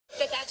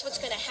that's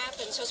what's going to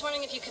happen. So I was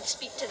wondering if you could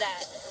speak to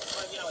that.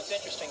 Well, you know, it's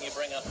interesting you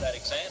bring up that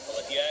example.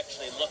 If you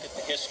actually look at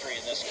the history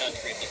in this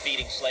country of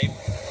defeating slavery,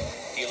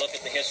 if you look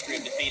at the history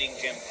of defeating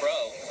Jim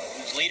Crow,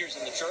 there's leaders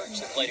in the church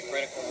that played a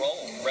critical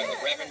role.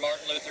 Reverend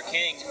Martin Luther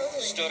King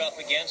stood up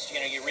against, you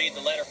read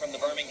the letter from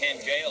the Birmingham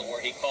jail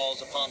where he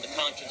calls upon the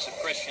conscience of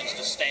Christians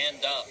to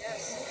stand up.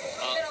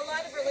 But a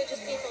lot of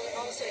religious people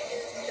also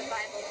use the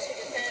Bible to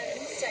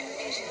defend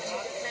segregation, to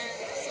defend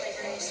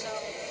slavery.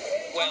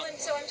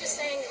 So I'm just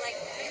saying, like,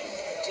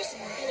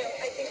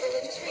 I think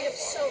religious freedom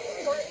is so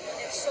important.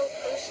 It's so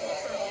crucial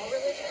for all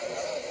religions.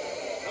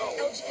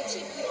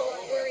 LGBT people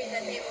are worried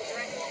that they will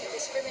directly be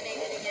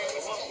discriminated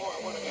against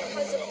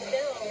because of the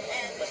bill.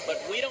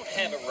 But we don't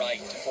have a right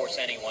to force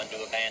anyone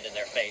to abandon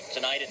their faith.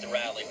 Tonight at the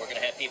rally, we're going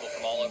to have people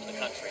from all over the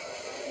country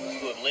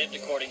who have lived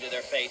according to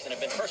their faith and have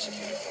been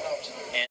persecuted for it.